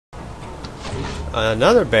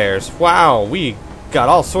Another bears. Wow, we got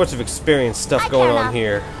all sorts of experience stuff going on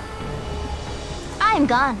here. I'm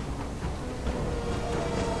gone.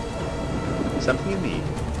 Something you need.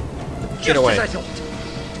 Get away. Just as I thought.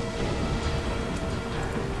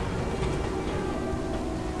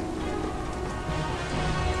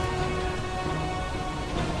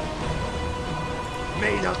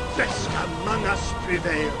 May the best among us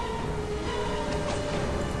prevail.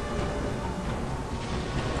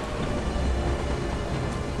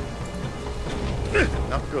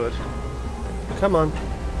 Not good. Come on.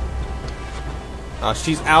 Oh,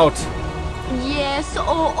 she's out. Yes,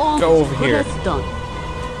 oh, Go over here. That's done.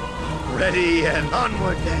 Ready and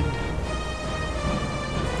onward then.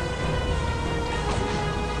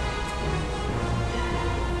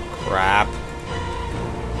 Crap.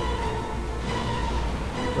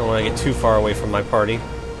 Don't want to get too far away from my party.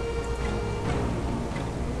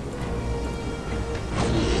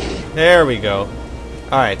 There we go.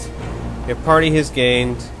 Alright. Your party has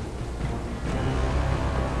gained...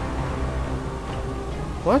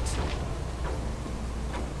 What?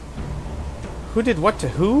 Who did what to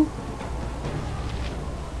who?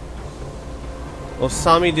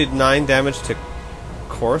 Osami did 9 damage to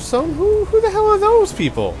Corson? Who the hell are those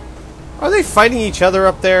people? Are they fighting each other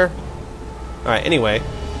up there? Alright, anyway.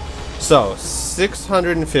 So,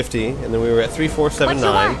 650, and then we were at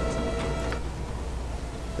 3479.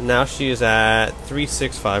 And now she is at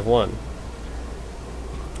 3651.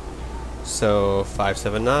 So,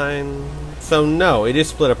 579. So, no, it is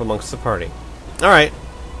split up amongst the party. Alright.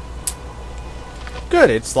 Good,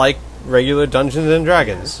 it's like regular Dungeons and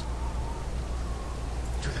Dragons.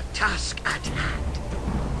 To the task at hand.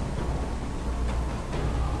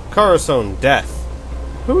 Corson, death.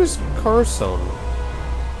 Who is Corson?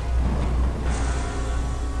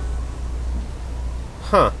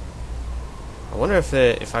 Huh. I wonder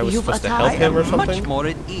if I was supposed to help him or something. Much more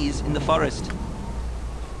at ease in the forest.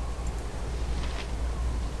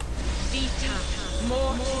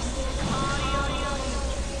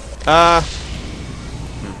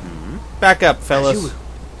 Back up, fellas.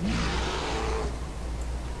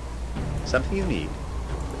 Something you need.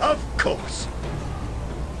 Of course.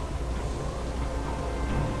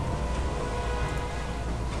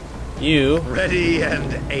 You Ready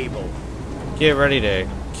and able. get ready to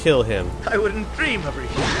kill him. I wouldn't dream of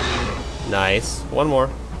refusing. Nice. One more.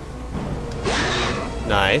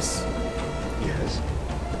 Nice. Yes.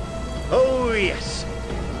 Oh, yes.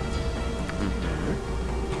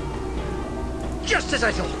 Just as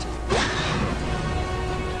I thought.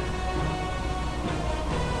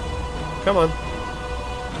 Come on.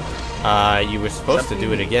 You were supposed to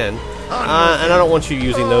do it again. And I don't want you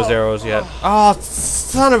using those arrows yet. Oh,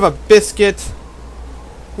 son of a biscuit!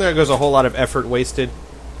 There goes a whole lot of effort wasted.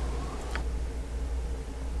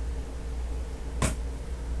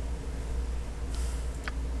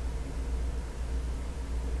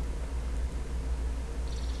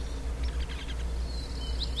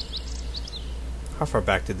 How far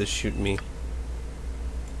back did this shoot me?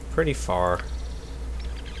 Pretty far.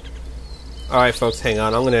 Alright folks, hang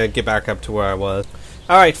on. I'm gonna get back up to where I was.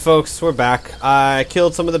 Alright folks, we're back. I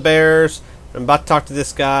killed some of the bears. I'm about to talk to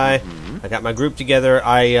this guy. I got my group together.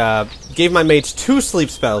 I gave my mates 2 sleep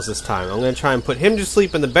spells this time. I'm gonna try and put him to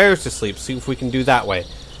sleep and the bears to sleep. See if we can do that way.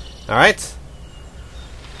 Alright?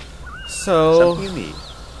 So... Something you need.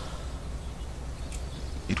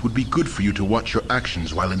 It would be good for you to watch your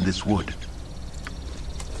actions while in this wood.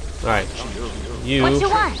 Alright. You What you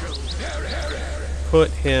want?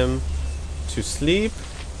 put him to sleep.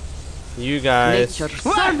 You guys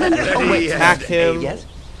Ready attack and him. Yes?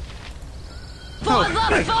 For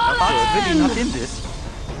the fallen! Really not in this.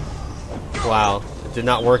 Wow. It did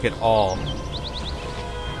not work at all.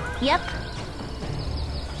 Yep.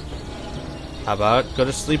 How about go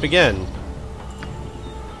to sleep again?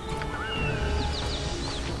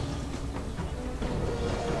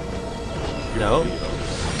 No?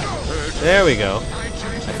 There we go.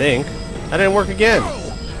 I think. That didn't work again.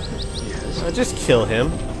 I'll just kill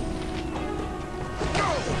him.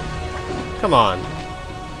 Come on.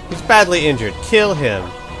 He's badly injured. Kill him.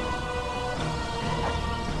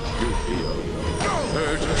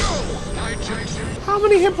 How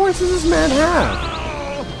many hit points does this man have?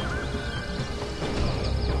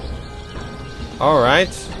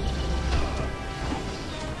 Alright.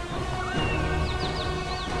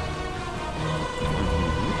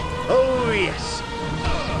 Oh, yes.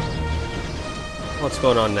 What's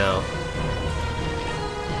going on now?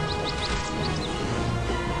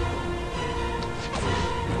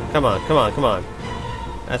 Come on, come on, come on.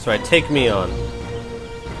 That's right, take me on.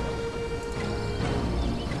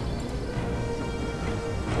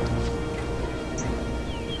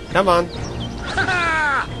 Come on.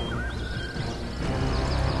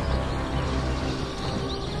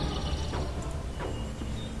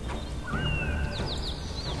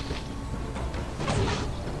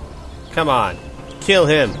 Come on. Kill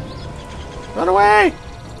him. Run away!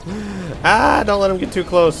 Ah, don't let him get too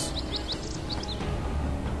close.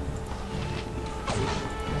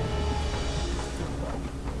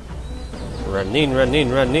 Running,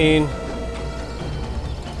 running, running.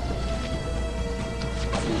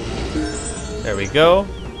 There we go.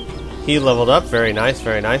 He leveled up. Very nice,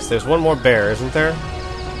 very nice. There's one more bear, isn't there?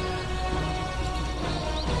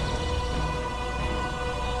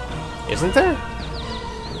 Isn't there?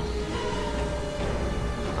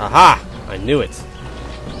 Aha! I knew it.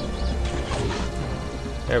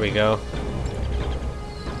 There we go.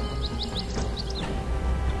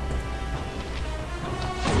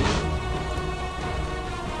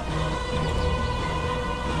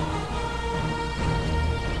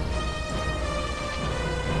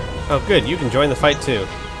 Oh good, you can join the fight too.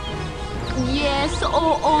 Yes,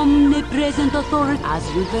 O omnipresent authority, as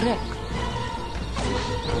you direct.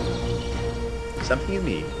 Something you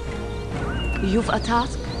need. You've a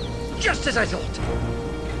task? Just as I thought.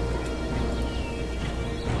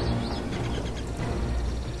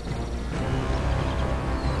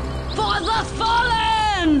 For the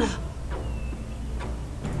fallen!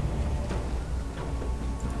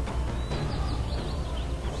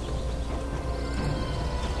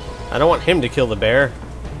 I don't want him to kill the bear.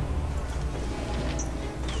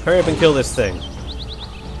 Hurry up and kill this thing.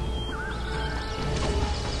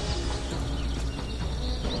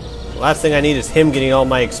 Last thing I need is him getting all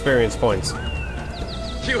my experience points.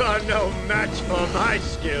 You are no match for my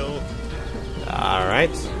skill. Alright.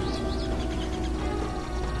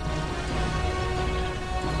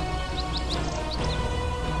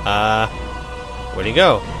 Where'd he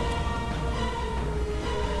go?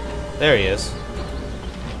 There he is.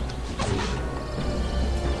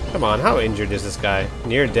 Come on, how injured is this guy?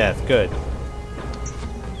 Near death, good.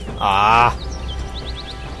 Ah.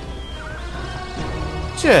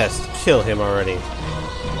 Just kill him already.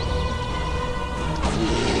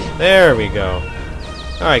 There we go.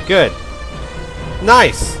 Alright, good.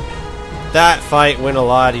 Nice! That fight went a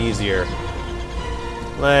lot easier.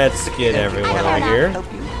 Let's get everyone out of here.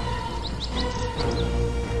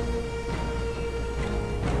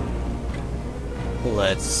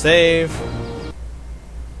 Let's save.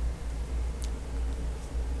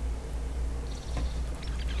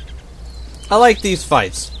 I like these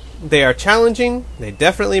fights. They are challenging, they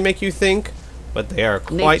definitely make you think, but they are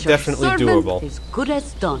quite definitely doable. As good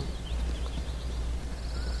as done.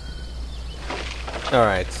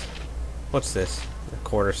 Alright. What's this? A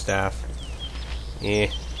quarterstaff.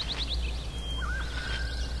 Eh.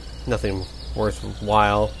 Nothing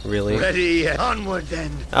worthwhile, really. Ready, onward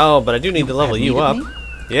then. Oh, but I do need to level you up.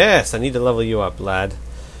 Yes, I need to level you up, lad.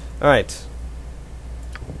 Alright.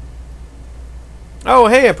 Oh,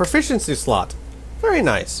 hey, a proficiency slot. Very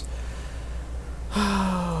nice.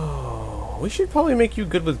 We should probably make you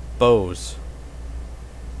good with bows.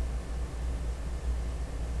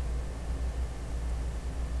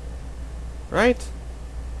 Right?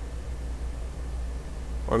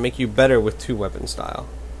 Or make you better with two-weapon style.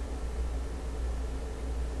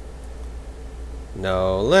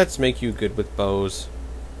 No, let's make you good with bows.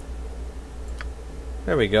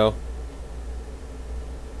 There we go.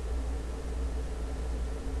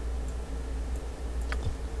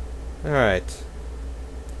 Alright.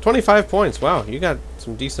 25 points. Wow, you got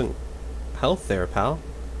some decent health there, pal.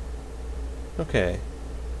 Okay.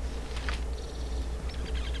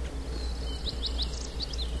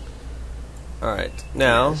 Alright,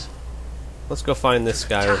 now let's go find this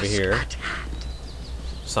guy over here.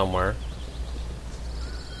 Somewhere.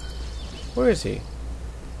 Where is he?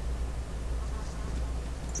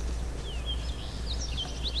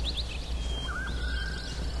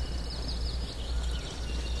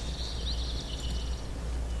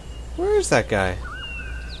 Where is that guy?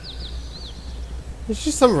 He's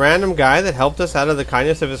just some random guy that helped us out of the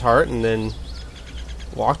kindness of his heart and then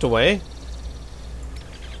walked away?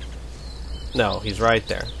 No, he's right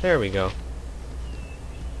there. There we go.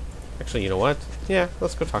 Actually, you know what? Yeah,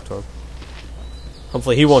 let's go talk to him.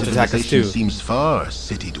 Hopefully he won't attack us too. Seems far,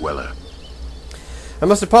 city dweller. I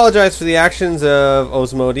must apologize for the actions of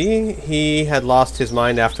Osmodi. He had lost his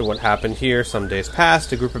mind after what happened here some days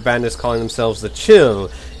past. A group of bandits calling themselves the Chill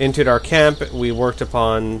entered our camp. As we worked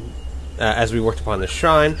upon the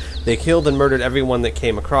shrine. They killed and murdered everyone that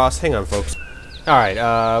came across. Hang on, folks. Alright,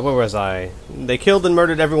 where was I? They killed and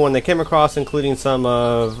murdered everyone they came across, including some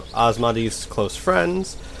of Osmodi's close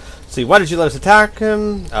friends. See, why did you let us attack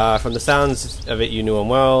him? From the sounds of it, you knew him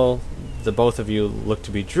well. The both of you look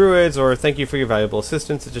to be druids, or thank you for your valuable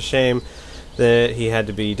assistance. It's a shame that he had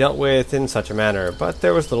to be dealt with in such a manner, but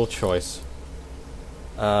there was little choice.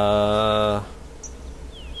 Yeah,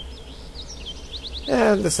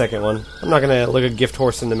 the second one. I'm not gonna look a gift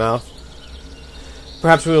horse in the mouth.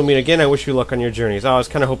 Perhaps we will meet again. I wish you luck on your journeys. Oh, I was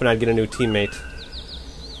kind of hoping I'd get a new teammate.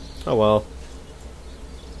 Oh well.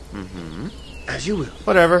 As you will.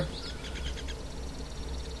 Whatever.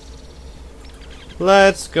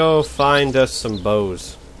 Let's go find us some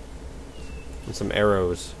bows. And some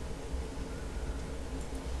arrows.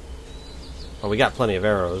 Well, we got plenty of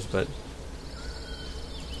arrows, but...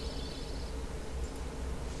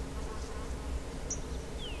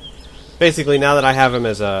 basically, now that I have him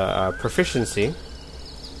as a proficiency,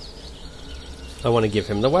 I want to give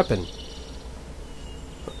him the weapon.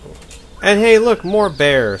 And hey, look, more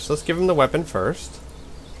bears. Let's give him the weapon first.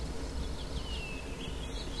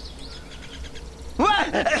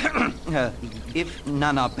 If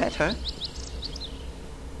none are better.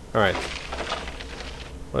 Alright.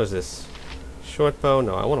 What is this? Short bow?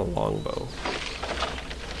 No, I want a long bow.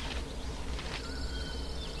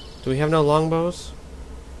 Do we have no longbows?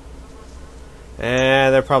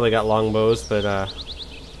 They probably got longbows, but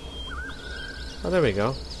oh, there we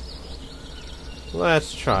go.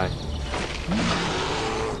 Let's try.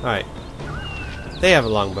 Alright. They have a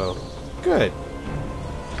longbow. Good.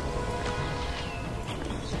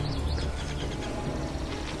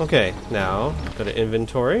 Okay, now go to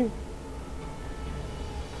inventory.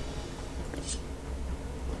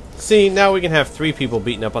 See, now we can have 3 people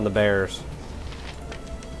beating up on the bears.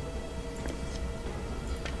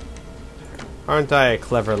 Aren't I a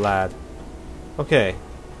clever lad? Okay.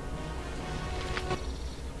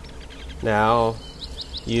 Now,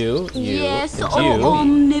 you, Yes, and oh you.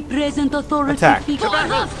 omnipresent authority Attack. figure. For the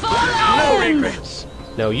No fallen! regrets.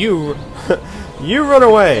 No, you, you run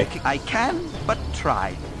away. I can, but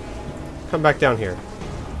try. Come back down here.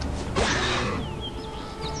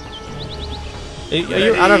 Are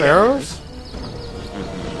you out of arrows?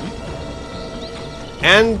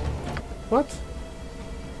 And what?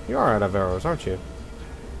 You are out of arrows, aren't you?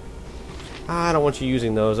 I don't want you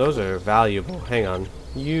using those. Those are valuable. Hang on.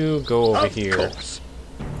 You go over Of here. course.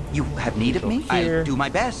 You have need of me? here. I'll do my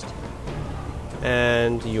best.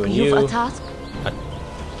 And you and You've you a task?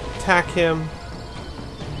 attack him.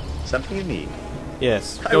 Something you need.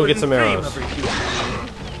 Yes, I go get wouldn't some dream arrows. of refusing.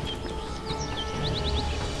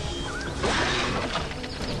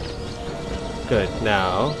 Good.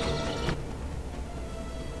 Now,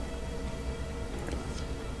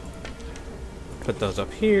 put those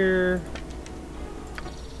up here.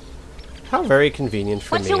 How very convenient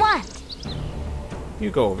for What me. you want?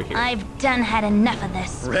 You go over here. I've done had enough of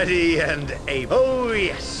this. Ready and able. Oh,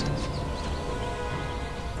 yes.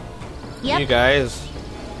 Yep. You guys.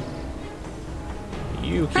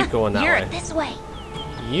 You keep going that You're way. this way.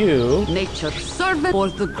 You Nature servant for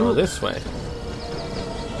the go group. this way.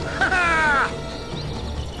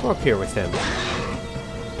 Go up here with him.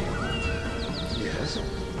 Yes.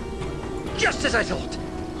 Just as I thought.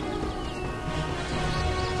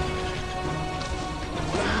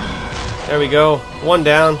 There we go. One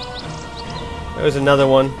down. There's another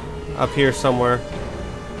one up here somewhere.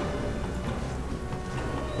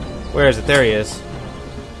 Where is it? There he is.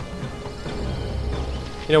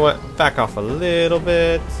 You know what? Back off a little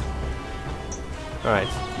bit. Alright.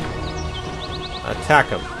 Attack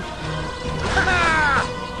him.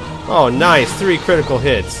 Oh, nice. 3 critical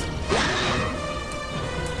hits.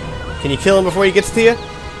 Can you kill him before he gets to you?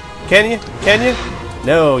 Can you? Can you?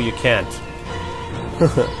 No, you can't.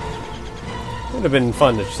 Would have been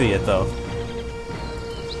fun to see it, though.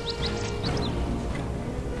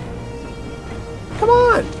 Come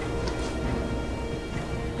on!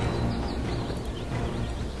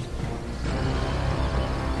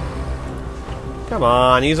 Come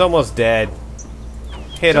on, he's almost dead.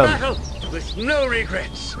 Hit To him. battle with no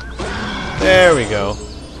regrets. There we go.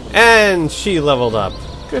 And she leveled up.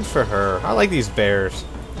 Good for her. I like these bears.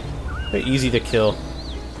 They're easy to kill.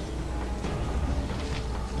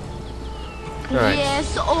 Alright.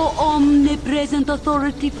 Yes, oh omnipresent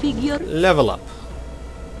authority figure. Level up.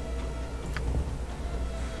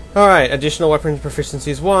 Alright, additional weapon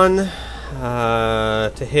proficiencies 1.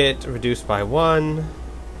 To hit, reduced by 1.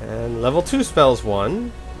 And level 2 spells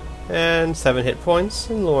 1. And 7 hit points,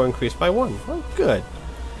 and lore increased by 1. Oh, good.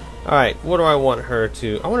 Alright, what do I want her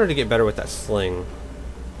to... I want her to get better with that sling.